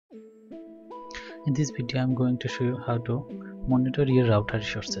In this video I'm going to show you how to monitor your router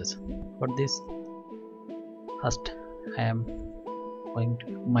resources. For this, first I am going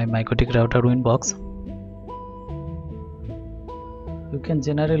to my Mikrotik Router Winbox. You can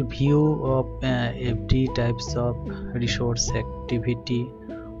generally view of FD types of resource activity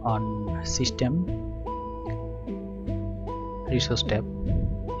on system resource tab.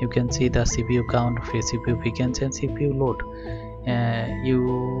 You can see the CPU count, free CPU frequency and CPU load. You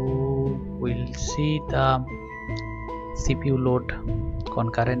will see the CPU load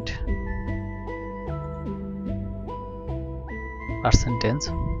concurrent percentage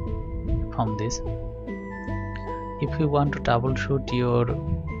from this. If you want to troubleshoot your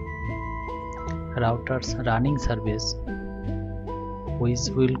router's running service which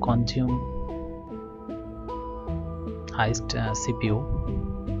will consume highest CPU,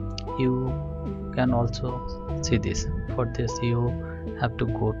 you can also see this. For this you have to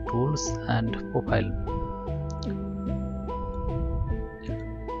go tools and profile.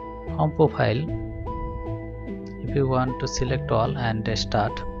 From profile, if you want to select all and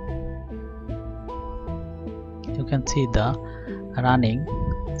start, you can see the running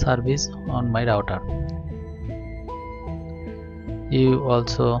service on my router. You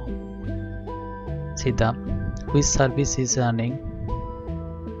also see the which service is running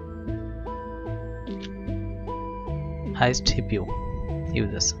highest CPU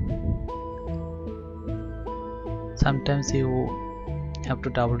uses. Sometimes you have to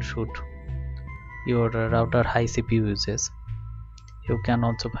troubleshoot your router high CPU uses. You can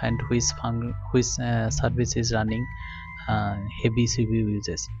also find which service is running heavy CPU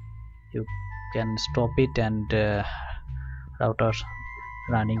uses. You can stop it and router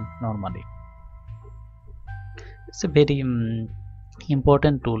running normally. It's a very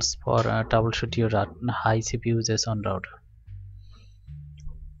important tools for troubleshoot your high CPU uses on router.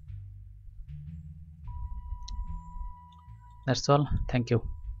 That's all. Thank you.